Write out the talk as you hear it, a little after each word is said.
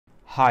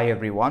Hi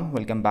everyone,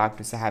 welcome back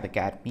to Saheb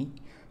Academy.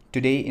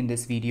 Today in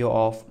this video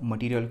of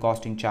material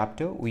costing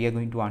chapter, we are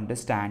going to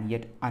understand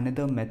yet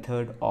another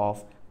method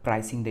of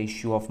pricing the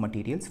issue of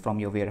materials from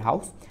your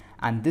warehouse,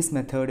 and this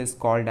method is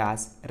called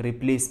as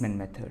replacement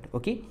method.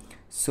 Okay,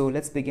 so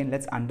let's begin.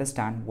 Let's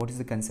understand what is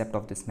the concept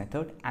of this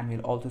method, and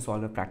we'll also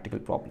solve a practical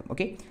problem.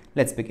 Okay,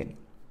 let's begin.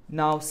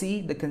 Now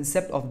see, the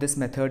concept of this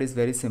method is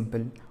very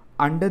simple.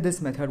 Under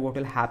this method, what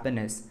will happen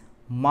is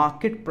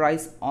market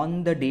price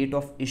on the date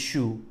of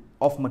issue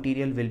of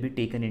material will be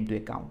taken into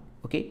account.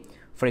 Okay,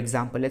 for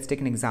example, let's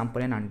take an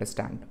example and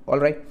understand. All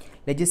right,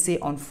 let's just say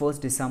on 1st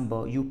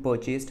December you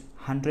purchased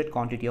 100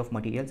 quantity of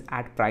materials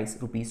at price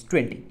rupees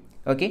 20.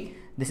 Okay,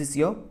 this is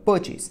your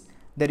purchase,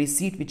 the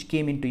receipt which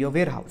came into your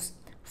warehouse.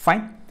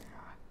 Fine.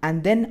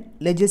 And then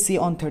let's just say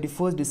on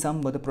 31st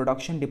December the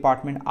production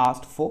department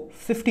asked for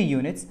 50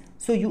 units,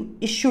 so you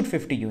issued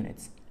 50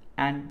 units.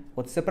 And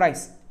what's the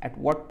price? At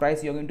what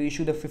price you're going to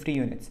issue the 50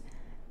 units?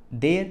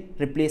 Their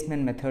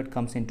replacement method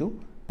comes into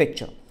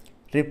picture.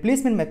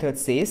 Replacement method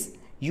says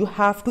you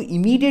have to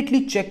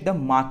immediately check the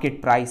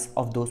market price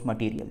of those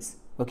materials.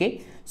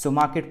 Okay, so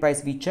market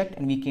price we checked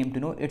and we came to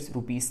know it's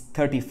rupees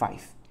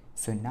 35.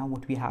 So now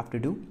what we have to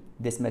do,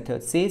 this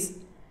method says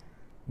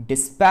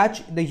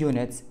dispatch the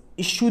units,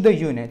 issue the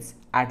units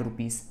at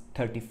rupees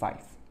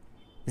 35.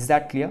 Is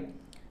that clear?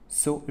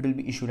 So it will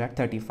be issued at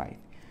 35.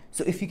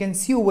 So if you can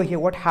see over here,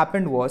 what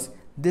happened was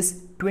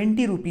this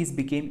 20 rupees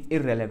became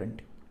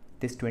irrelevant.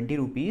 This 20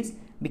 rupees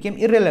became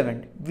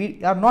irrelevant.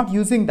 We are not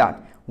using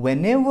that.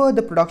 Whenever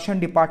the production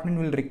department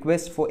will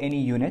request for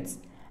any units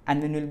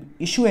and when we'll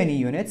issue any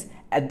units,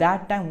 at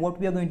that time what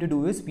we are going to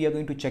do is we are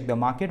going to check the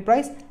market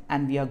price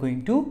and we are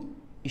going to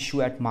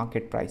issue at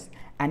market price.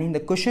 And in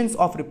the questions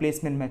of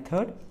replacement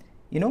method,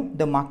 you know,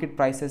 the market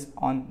prices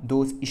on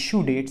those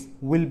issue dates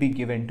will be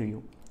given to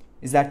you.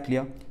 Is that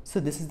clear? So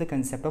this is the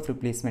concept of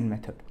replacement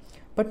method.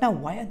 But now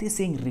why are they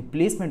saying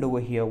replacement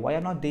over here? Why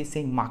are not they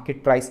saying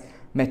market price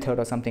method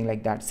or something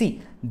like that?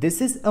 See,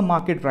 this is a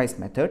market price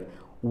method.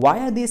 Why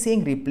are they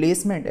saying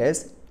replacement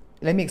is,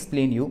 let me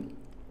explain you.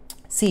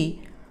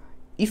 See,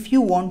 if you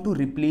want to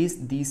replace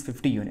these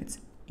 50 units,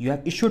 you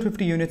have issued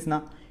 50 units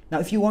now. Now,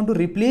 if you want to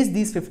replace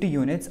these 50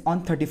 units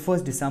on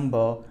 31st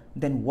December,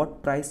 then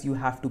what price you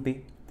have to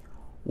pay?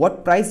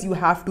 What price you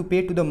have to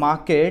pay to the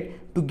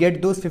market to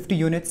get those 50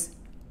 units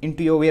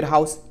into your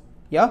warehouse?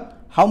 Yeah,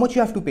 how much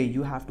you have to pay?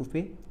 You have to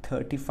pay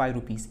 35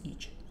 rupees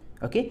each.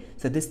 Okay,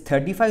 so this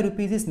 35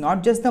 rupees is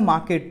not just the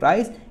market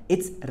price,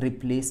 it's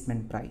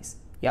replacement price.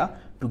 Yeah,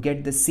 to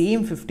get the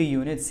same 50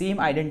 units, same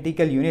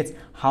identical units,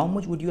 how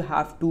much would you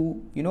have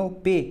to,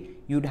 pay?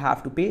 You'd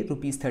have to pay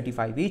rupees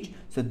 35 each.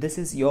 So this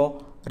is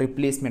your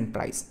replacement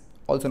price,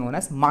 also known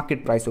as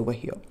market price over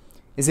here.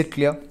 Is it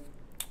clear?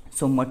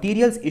 So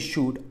materials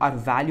issued are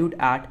valued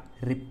at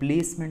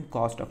replacement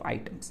cost of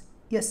items.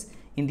 Yes,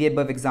 in the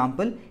above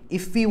example,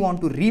 if we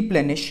want to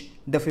replenish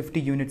the 50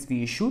 units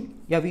we issued,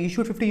 we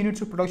issued 50 units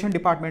to production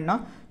department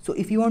now. So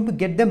if you want to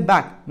get them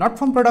back, not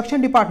from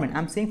production department,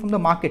 I'm saying from the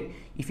market,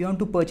 if you want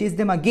to purchase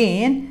them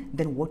again,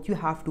 then what you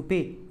have to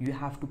pay? You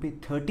have to pay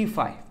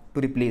 35 to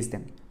replace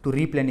them, to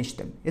replenish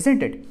them,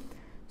 isn't it?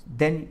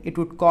 Then it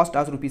would cost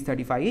us rupees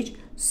 35 each.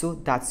 So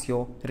that's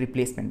your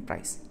replacement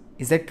price.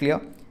 Is that clear?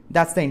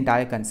 That's the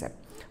entire concept.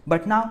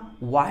 But now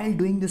while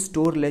doing the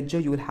store ledger,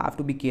 you will have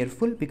to be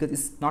careful because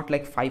it's not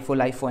like FIFO,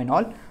 LIFO and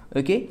all.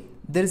 Okay,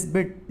 there is a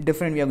bit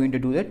different. We are going to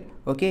do that.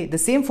 Okay, the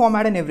same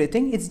format and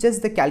everything. It's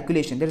just the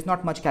calculation. There is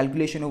not much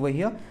calculation over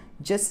here.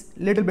 Just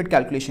little bit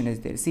calculation is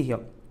there. See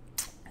here,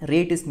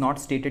 rate is not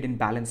stated in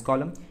balance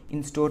column.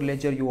 In store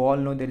ledger, you all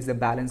know there is a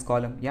balance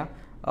column. Yeah,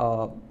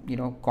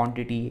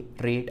 quantity,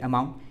 rate,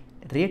 amount.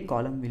 Rate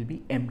column will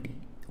be empty.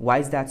 Why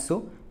is that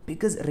so?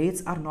 Because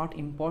rates are not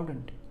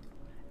important.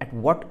 At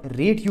what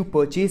rate you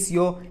purchase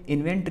your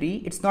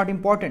inventory, it's not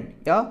important.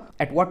 Yeah,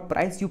 at what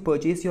price you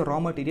purchase your raw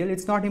material,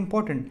 it's not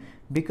important,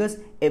 because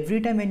every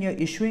time when you're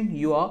issuing,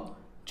 you are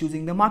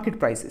choosing the market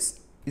prices.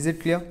 Is it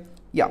clear?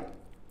 Yeah.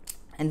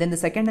 And then the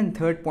second and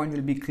third point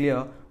will be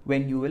clear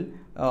when you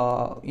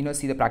will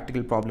see the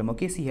practical problem.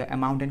 Okay, see here,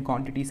 amount and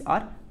quantities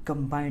are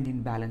combined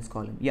in balance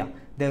column. Yeah,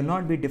 there will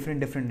not be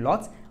different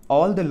lots.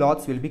 All the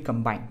lots will be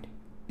combined.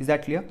 Is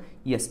that clear?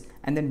 Yes.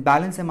 And then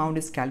balance amount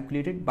is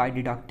calculated by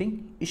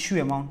deducting issue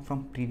amount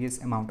from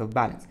previous amount of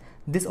balance.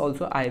 This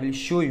also I will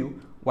show you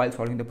while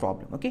solving the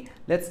problem. Okay,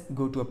 let's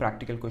go to a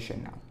practical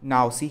question now.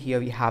 Now see here,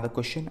 we have a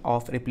question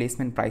of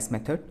replacement price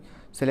method.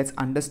 So let's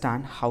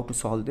understand how to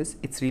solve this.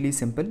 It's really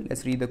simple.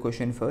 Let's read the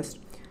question first.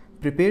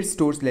 Prepare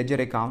store's ledger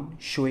account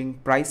showing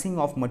pricing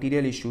of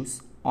material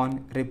issues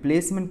on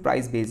replacement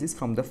price basis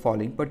from the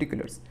following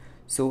particulars.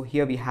 So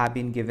here we have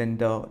been given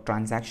the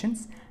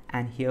transactions,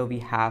 and here we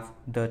have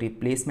the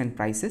replacement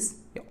prices,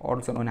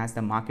 also known as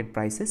the market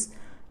prices,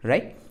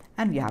 right?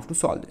 And we have to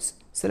solve this.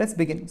 So let's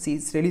begin. See,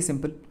 it's really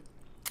simple.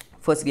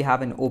 First, we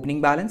have an opening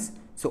balance.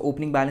 So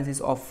opening balance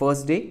is of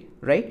first day,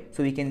 right?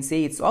 So we can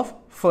say it's of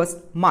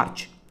 1st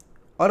March.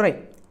 All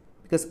right,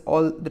 because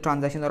all the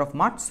transactions are of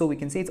March, so we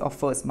can say it's of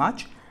 1st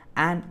March,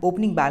 and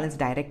opening balance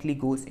directly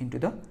goes into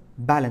the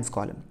balance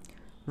column,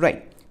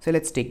 right? So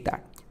let's take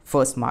that.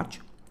 1st March,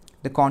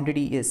 the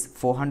quantity is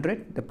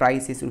 400, the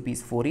price is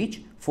rupees 4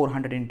 each,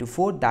 400 into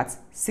 4, that's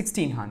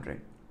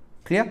 1600.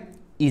 Clear?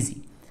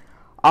 Easy.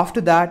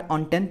 After that,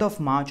 on 10th of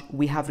March,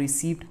 we have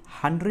received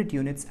 100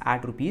 units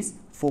at rupees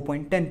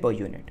 4.10 per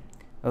unit.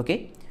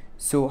 Okay,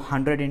 so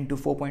 100 into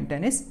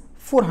 4.10 is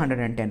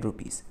 410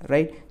 rupees,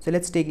 right? So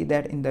let's take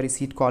that in the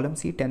receipt column.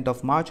 See, 10th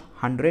of March,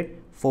 100,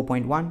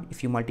 4.1,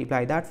 if you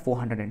multiply that,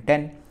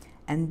 410.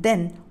 And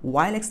then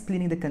while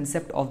explaining the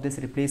concept of this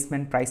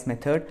replacement price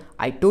method,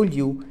 I told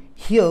you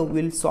here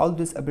we'll solve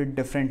this a bit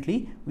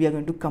differently. We are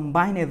going to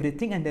combine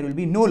everything and there will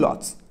be no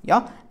lots.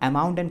 Yeah,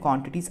 amount and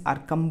quantities are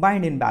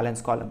combined in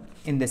balance column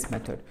in this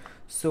method.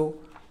 So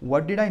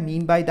what did I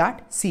mean by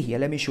that? See here,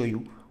 let me show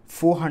you.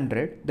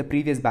 400, the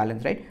previous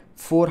balance, right?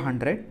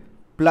 400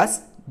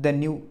 plus the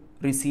new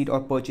receipt or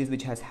purchase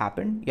which has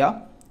happened.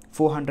 Yeah,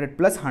 400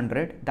 plus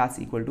 100, that's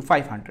equal to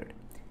 500.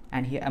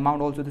 And here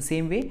amount also the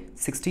same way,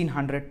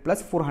 1600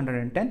 plus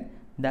 410,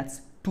 that's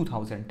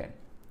 2010.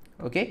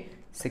 Okay,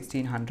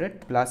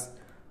 1600 plus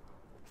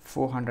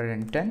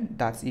 410,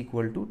 that's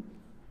equal to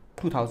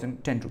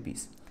 2010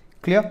 rupees.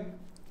 Clear?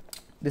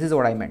 This is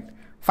what I meant.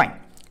 Fine.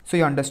 So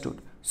you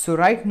understood. So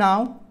right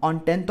now on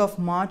 10th of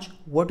March,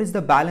 what is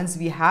the balance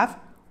we have?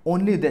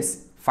 Only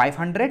this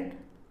 500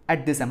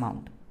 at this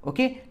amount.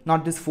 Okay,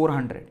 not this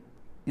 400.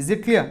 Is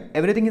it clear?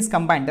 Everything is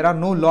combined. There are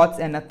no lots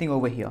and nothing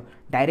over here.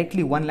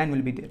 Directly one line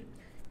will be there.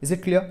 Is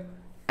it clear?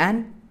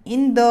 And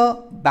in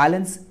the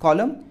balance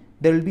column,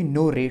 there will be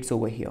no rates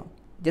over here.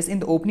 Just in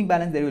the opening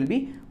balance there will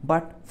be,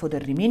 but for the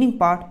remaining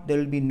part, there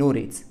will be no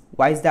rates.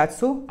 Why is that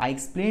so? I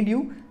explained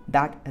you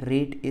that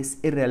rate is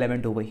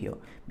irrelevant over here,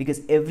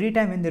 because every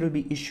time when there will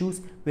be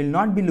issues, we'll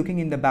not be looking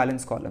in the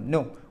balance column.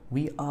 No,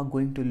 we are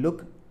going to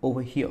look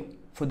over here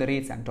for the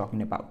rates I'm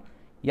talking about.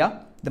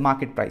 Yeah, the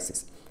market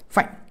prices.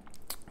 Fine.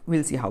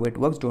 We'll see how it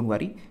works, don't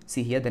worry.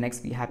 See here, the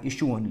next we have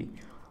issue only.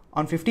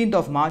 On 15th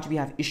of March, we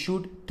have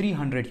issued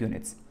 300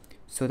 units.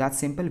 So that's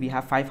simple. We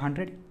have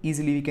 500.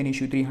 Easily we can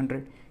issue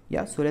 300.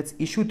 Yeah, so let's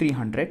issue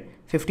 300.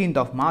 15th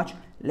of March.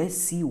 Let's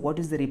see what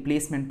is the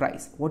replacement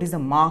price. What is the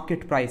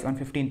market price on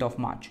 15th of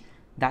March?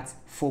 That's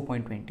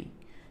 4.20.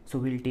 So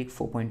we'll take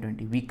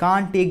 4.20. We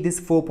can't take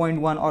this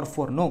 4.1 or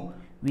 4. No,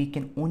 we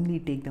can only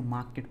take the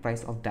market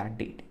price of that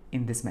date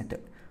in this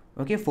method.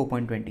 Okay,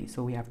 4.20.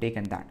 So we have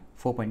taken that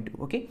 4.2.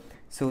 Okay,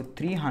 so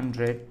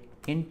 300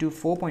 into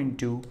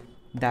 4.2,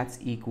 that's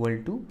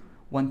equal to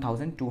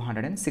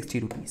 1260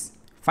 rupees.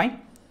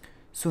 Fine.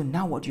 So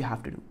now what you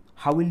have to do,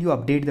 how will you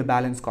update the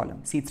balance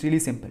column? See, it's really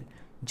simple.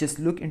 Just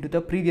look into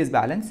the previous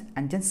balance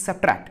and just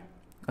subtract.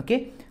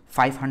 Okay,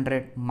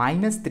 500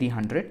 minus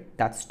 300,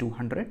 that's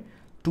 200.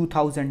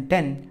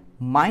 2010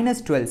 minus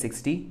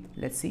 1260,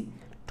 let's see,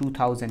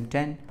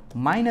 2010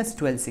 minus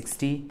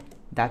 1260,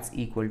 that's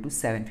equal to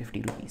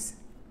 750 rupees.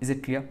 Is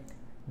it clear?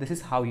 This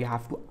is how you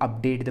have to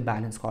update the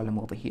balance column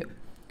over here.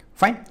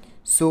 Fine.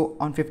 So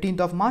on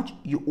 15th of March,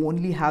 you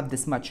only have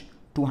this much,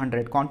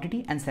 200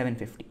 quantity and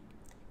 750.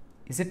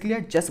 Is it clear?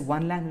 Just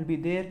one line will be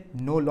there,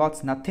 no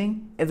lots,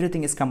 nothing.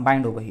 Everything is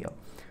combined over here.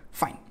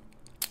 Fine.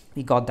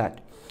 We got that.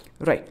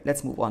 Right.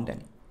 Let's move on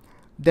then.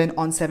 Then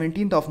on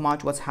 17th of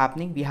March, what's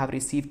happening? We have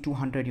received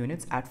 200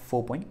 units at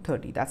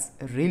 4.30. That's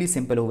really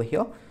simple over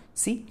here.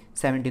 See,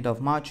 17th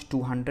of March,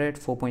 200,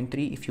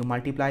 4.3. If you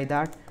multiply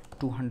that,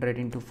 200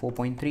 into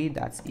 4.3,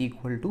 that's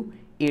equal to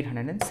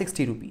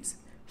 860 rupees.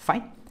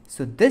 Fine.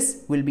 So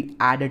this will be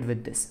added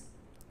with this.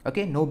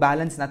 Okay, no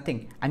balance,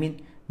 nothing. I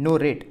mean, no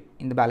rate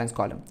in the balance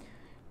column.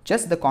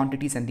 Just the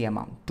quantities and the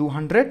amount.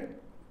 200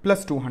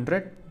 plus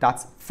 200,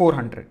 that's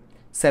 400.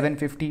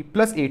 750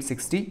 plus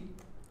 860.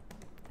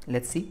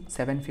 Let's see,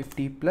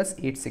 750 plus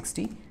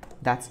 860,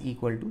 that's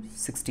equal to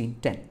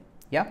 1610.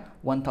 Yeah,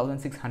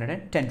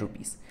 1610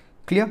 rupees.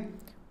 Clear?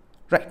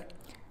 Right.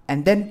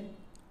 And then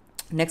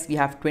next we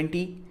have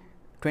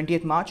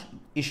 20th March,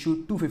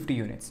 issued 250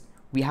 units.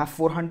 We have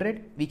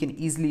 400, we can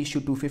easily issue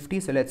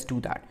 250. So let's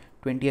do that.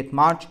 20th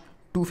March,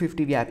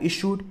 250 we have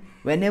issued.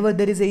 Whenever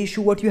there is a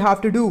issue, what you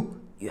have to do?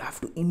 You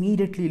have to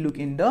immediately look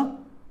in the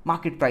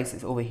market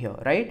prices over here,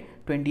 right?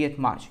 20th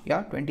March,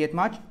 yeah, 20th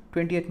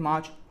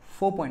March,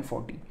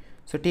 4.40.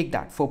 So take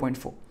that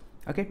 4.4.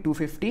 Okay,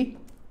 250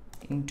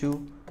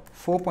 into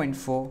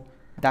 4.4,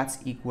 that's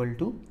equal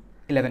to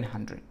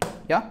 1100.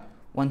 Yeah,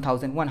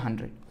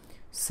 1100.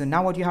 So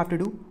now what you have to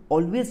do?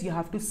 Always you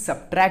have to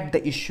subtract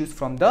the issues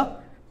from the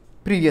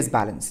previous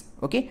balance.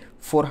 Okay,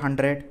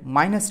 400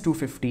 minus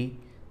 250,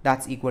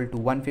 that's equal to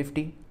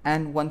 150,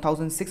 and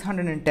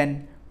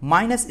 1610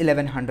 minus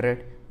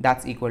 1100,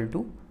 that's equal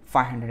to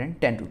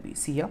 510 rupees.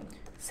 See here,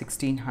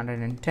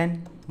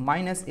 1610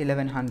 minus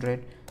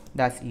 1100,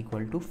 that's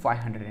equal to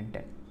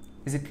 510.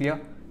 Is it clear?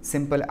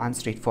 Simple and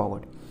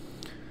straightforward.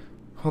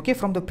 Okay,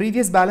 from the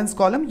previous balance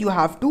column, you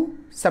have to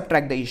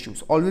subtract the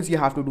issues. Always you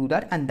have to do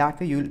that, and that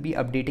way you will be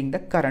updating the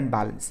current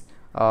balance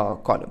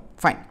column.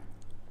 Fine.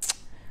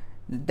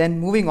 Then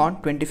moving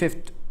on,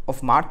 25th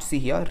of March, see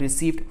here,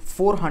 received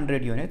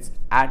 400 units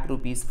at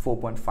rupees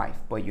 4.5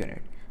 per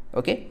unit.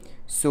 Okay,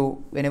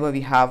 So whenever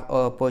we have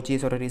a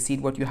purchase or a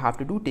receipt, what you have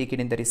to do, take it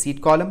in the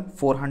receipt column.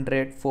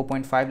 400,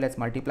 4.5, let's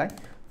multiply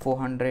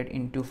 400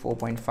 into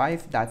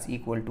 4.5, that's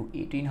equal to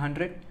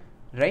 1800,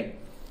 right?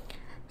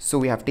 So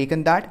we have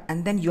taken that,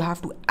 and then you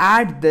have to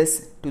add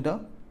this to the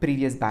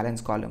previous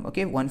balance column.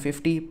 Okay,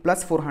 150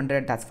 plus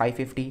 400, that's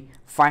 550,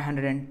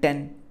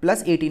 510 plus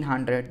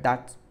 1800,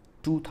 that's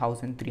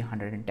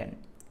 2310.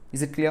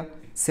 Is it clear?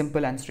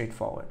 Simple and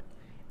straightforward.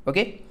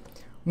 Okay,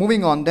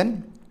 moving on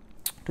then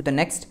to the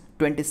next.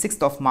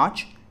 26th of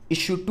March,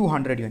 issue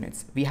 200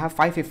 units. We have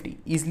 550,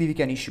 easily we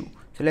can issue.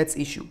 So let's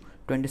issue.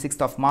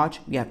 26th of March,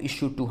 we have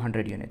issued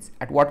 200 units.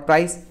 At what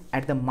price?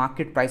 At the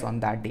market price on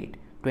that date.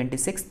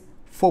 26th,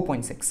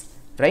 4.6,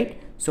 right?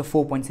 So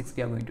 4.6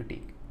 we are going to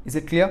take. Is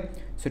it clear?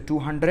 So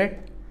 200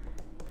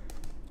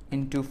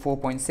 into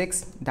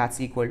 4.6,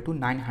 that's equal to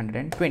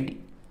 920,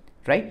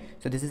 right?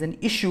 So this is an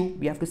issue.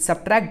 We have to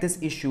subtract this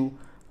issue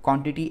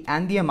quantity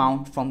and the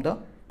amount from the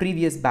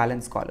previous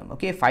balance column.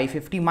 Okay,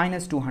 550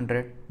 minus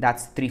 200,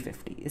 that's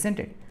 350, isn't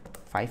it?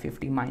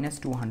 550 minus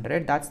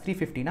 200, that's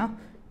 350 now.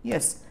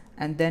 Yes,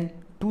 and then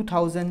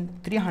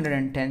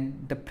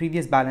 2310, the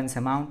previous balance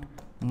amount,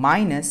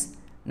 minus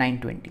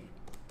 920.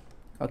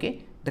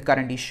 Okay, the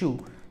current issue.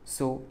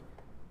 So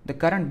the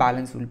current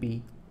balance will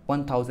be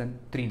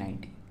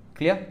 1390.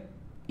 Clear?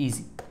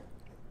 Easy.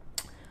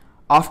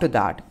 After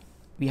that,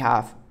 we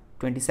have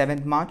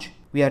 27th March.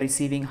 We are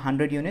receiving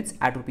 100 units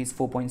at rupees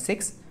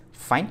 4.6.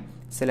 Fine.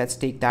 So let's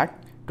take that.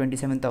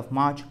 27th of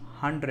March,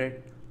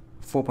 100,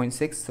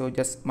 4.6. So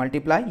just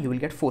multiply, you will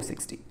get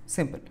 460.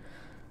 Simple.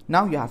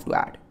 Now you have to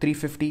add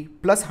 350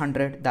 plus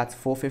 100, that's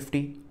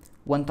 450.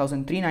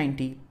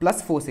 1390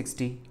 plus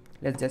 460.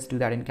 Let's just do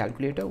that in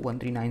calculator.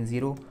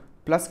 1390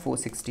 plus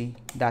 460,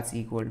 that's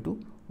equal to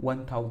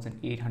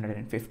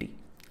 1850.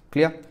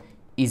 Clear?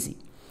 Easy.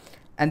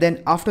 And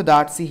then after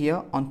that, see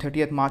here on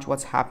 30th March,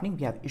 what's happening?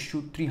 We have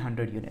issued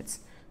 300 units.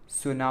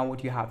 So now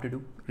what you have to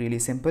do, really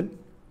simple.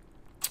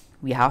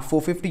 We have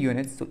 450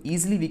 units, so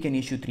easily we can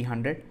issue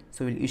 300.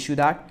 So we'll issue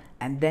that,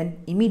 and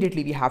then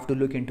immediately we have to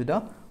look into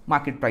the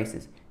market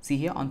prices. See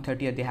here on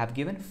 30th they have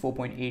given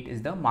 4.8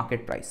 is the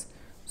market price.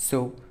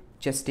 So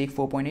just take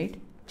 4.8,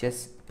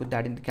 just put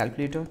that in the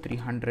calculator.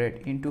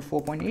 300 into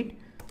 4.8,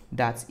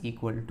 that's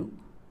equal to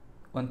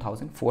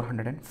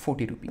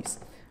 1440 rupees.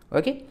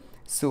 Okay,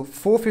 so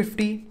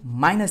 450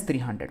 minus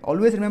 300.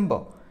 Always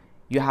remember,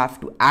 you have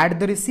to add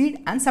the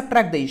receipt and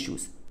subtract the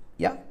issues.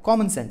 Yeah,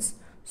 common sense.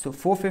 So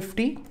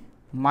 450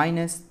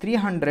 minus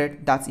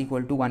 300, that's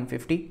equal to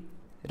 150,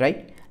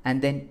 right?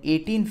 And then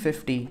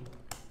 1850,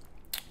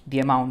 the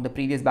amount, the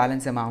previous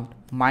balance amount,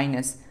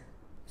 minus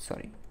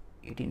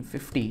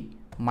 1850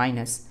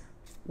 minus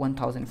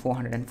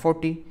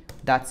 1440,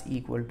 that's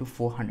equal to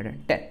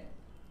 410.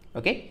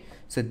 Okay,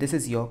 so this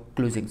is your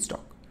closing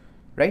stock,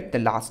 right? The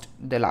last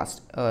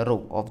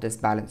row of this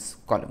balance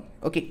column.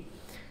 Okay,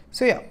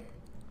 so yeah,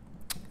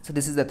 so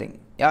this is the thing.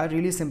 Yeah,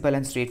 really simple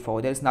and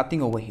straightforward. There is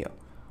nothing over here.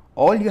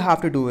 All you have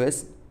to do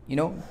is,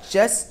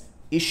 just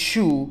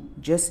issue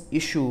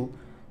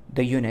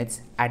the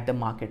units at the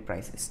market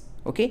prices.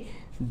 Okay,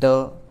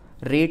 the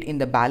rate in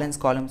the balance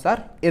columns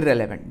are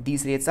irrelevant.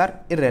 These rates are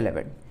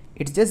irrelevant.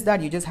 It's just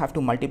that you just have to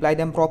multiply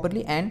them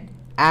properly and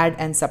add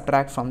and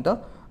subtract from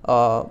the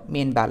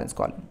main balance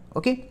column.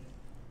 Okay,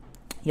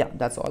 yeah,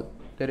 that's all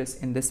there is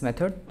in this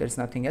method. There's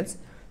nothing else.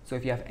 So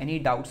if you have any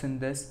doubts in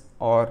this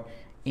or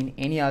in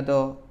any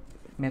other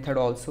method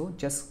also,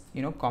 just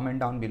comment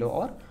down below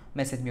or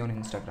message me on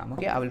Instagram.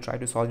 Okay, I will try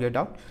to solve your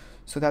doubt.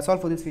 So that's all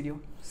for this video.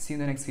 See you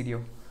in the next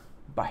video.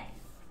 Bye.